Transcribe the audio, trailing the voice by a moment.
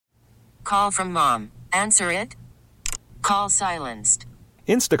call from mom. Answer it. Call silenced.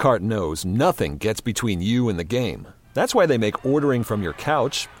 Instacart knows nothing gets between you and the game. That's why they make ordering from your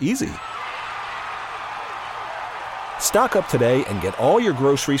couch easy. Stock up today and get all your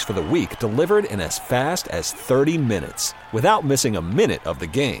groceries for the week delivered in as fast as 30 minutes without missing a minute of the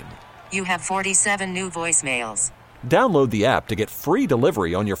game. You have 47 new voicemails. Download the app to get free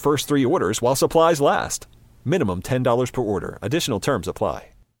delivery on your first 3 orders while supplies last. Minimum $10 per order. Additional terms apply.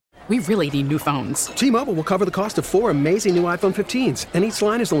 We really need new phones. T-Mobile will cover the cost of 4 amazing new iPhone 15s, and each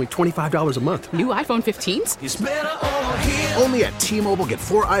line is only $25 a month. New iPhone 15s? It's better over here. Only at T-Mobile, get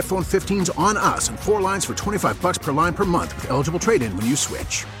 4 iPhone 15s on us and 4 lines for $25 per line per month with eligible trade-in when you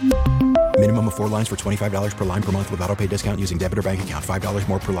switch. Minimum of 4 lines for $25 per line per month with autopay discount using debit or bank account. $5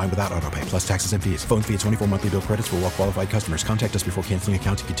 more per line without autopay, plus taxes and fees. Phone fee at 24 monthly bill credits for well-qualified customers. Contact us before canceling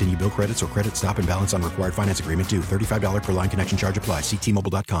account to continue bill credits or credit stop and balance on required finance agreement due. $35 per line connection charge applies. See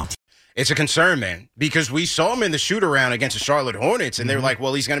T-Mobile.com. It's a concern, man, because we saw him in the shoot-around against the Charlotte Hornets, and they were like,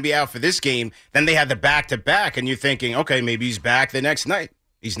 well, he's going to be out for this game. Then they had the back-to-back, and you're thinking, okay, maybe he's back the next night.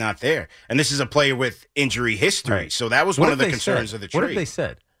 He's not there. And this is a player with injury history, right. So that was one of the concerns of the trade. What have they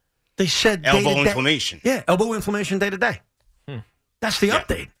said? They said elbow inflammation. Yeah, elbow inflammation day to day. That's the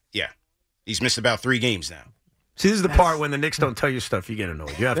update. Yeah. He's missed about 3 games now. See, this is the part when the Knicks don't tell you stuff, you get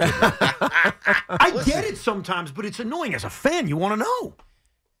annoyed. You have to. I get it sometimes, but it's annoying. As a fan, you want to know.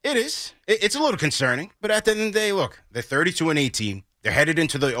 It is. It's a little concerning, but at the end of the day, look, they're 32-18. They're headed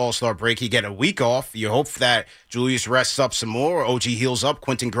into the All-Star break. You get a week off. You hope that Julius rests up some more, OG heals up,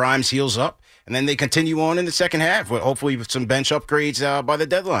 Quentin Grimes heals up, and then they continue on in the second half, with hopefully with some bench upgrades by the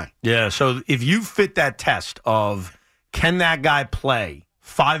deadline. Yeah, so if you fit that test of can that guy play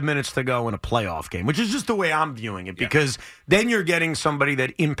 5 minutes to go in a playoff game, which is just the way I'm viewing it, because then you're getting somebody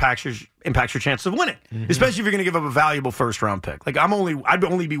that impacts your chances of winning, especially if you're going to give up a valuable first-round pick. Like I'd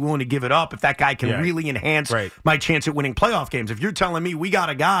only be willing to give it up if that guy can really enhance my chance at winning playoff games. If you're telling me we got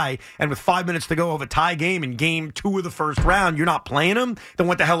a guy and with 5 minutes to go of a tie game in game 2 of the first round, you're not playing him, then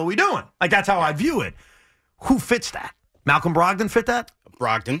what the hell are we doing? Like that's how I view it. Who fits that? Malcolm Brogdon fit that?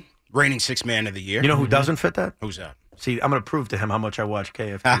 Brogdon, reigning 6th man of the year. You know who doesn't fit that? Who's that? See, I'm going to prove to him how much I watch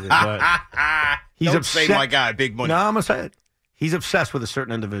KFTV. He's Don't say my guy, big money. No, I'm going to say it. He's obsessed with a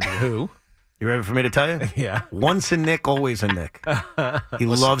certain individual. Who? You ready for me to tell you? Yeah. Once a Nick, always a Nick. He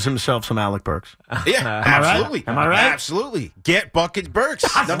loves himself some Alec Burks. Yeah, absolutely. Am I right? Absolutely. Get Buckets Burks,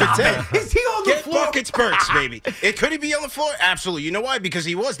 number 10. Is he on the floor? Get Buckets Burks, baby. Could he be on the floor? Absolutely. You know why? Because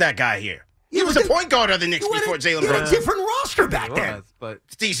he was that guy here. He was the point guard of the Knicks before Jalen Brunson. He had a different roster back then. But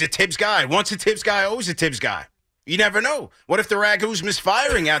he's a Tibbs guy. Once a Tibbs guy, always a Tibbs guy. You never know. What if the Ragoo's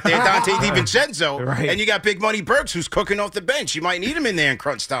misfiring out there, Dante DiVincenzo, and you got Big Money Burks who's cooking off the bench? You might need him in there in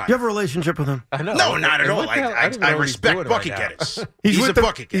crunch time. You have a relationship with him? I know. No, not at all. I respect bucket getters. He's a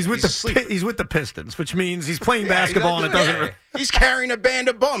bucket getter. He's with the Pistons, which means he's playing basketball and it doesn't. He's carrying a band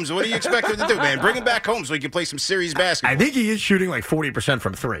of bums. What do you expect him to do, man? Bring him back home so he can play some serious basketball. I think he is shooting like 40%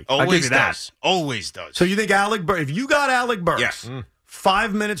 from 3. Always does. Always does. So you think Alec Burks, if you got Alec Burks,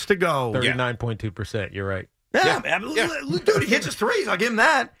 5 minutes to go. 39.2%, you're right. Yeah. Dude, he hits his threes. I'll give him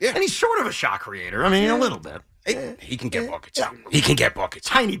that. Yeah. And he's sort of a shot creator. I mean, a little bit. He can get buckets. Yeah. He can get buckets.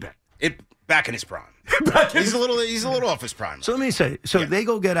 Tiny bit. Back in his prime. He's a little off his prime. So let me say, they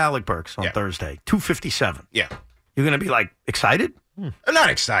go get Alec Burks on Thursday, 257. Yeah. You're going to be like excited? I'm not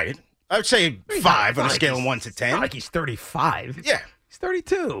excited. I would say 5 on a scale of 1 to 10. Not like he's 35. Yeah. He's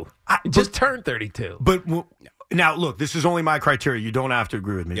 32. He just turned 32. But now, look, this is only my criteria. You don't have to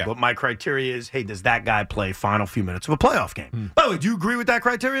agree with me. Yeah. But my criteria is, hey, does that guy play final few minutes of a playoff game? By the way, do you agree with that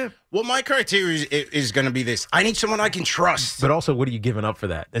criteria? Well, my criteria is going to be this. I need someone I can trust. But also, what are you giving up for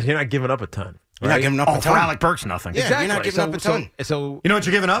that? You're not giving up a ton. You're not giving up a ton. For Alec Burks, nothing. Yeah, exactly. You're not giving up a ton. So you know what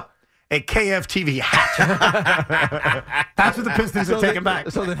you're giving up? A KFTV hat. That's what the Pistons are taking back.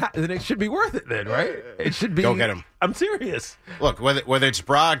 So then it should be worth it then, right? It should be. Go get him. I'm serious. Look, whether it's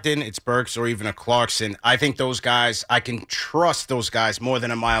Brogdon, it's Burks, or even a Clarkson, I think those guys, I can trust those guys more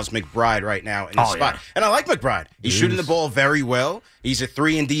than a Miles McBride right now in the spot. Yeah. And I like McBride. He's shooting the ball very well. He's a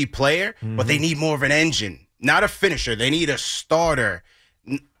 3-and-D player, but they need more of an engine, not a finisher. They need a starter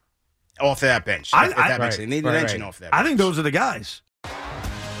off of that bench. They need an engine off that bench. I think those are the guys.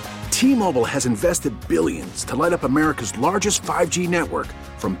 T-Mobile has invested billions to light up America's largest 5G network,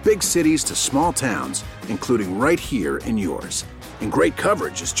 from big cities to small towns, including right here in yours. And great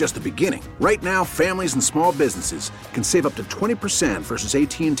coverage is just the beginning. Right now, families and small businesses can save up to 20% versus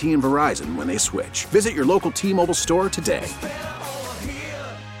AT&T and Verizon when they switch. Visit your local T-Mobile store today.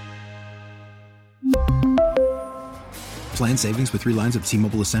 Plan savings with 3 lines of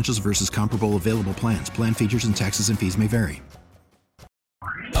T-Mobile Essentials versus comparable available plans. Plan features and taxes and fees may vary.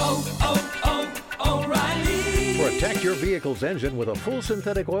 Protect your vehicle's engine with a full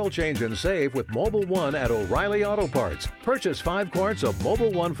synthetic oil change and save with Mobile One at O'Reilly Auto Parts. Purchase 5 quarts of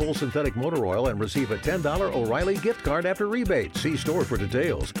Mobile One full synthetic motor oil and receive a $10 O'Reilly gift card after rebate. See store for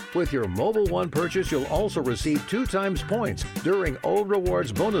details. With your Mobile One purchase, you'll also receive 2 times points during O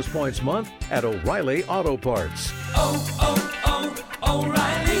Rewards Bonus Points Month at O'Reilly Auto Parts.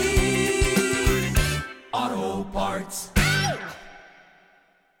 O'Reilly Auto Parts.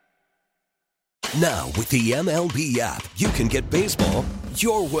 Now, with the MLB app, you can get baseball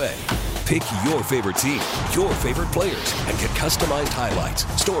your way. Pick your favorite team, your favorite players, and get customized highlights,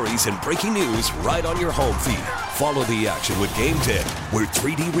 stories, and breaking news right on your home feed. Follow the action with Game 10, where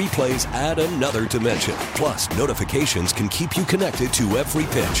 3D replays add another dimension. Plus, notifications can keep you connected to every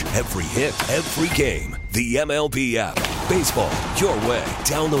pitch, every hit, every game. The MLB app. Baseball your way.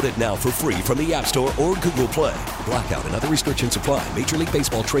 Download it now for free from the App Store or Google Play. Blackout and other restrictions apply. Major League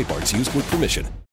Baseball trademarks used with permission.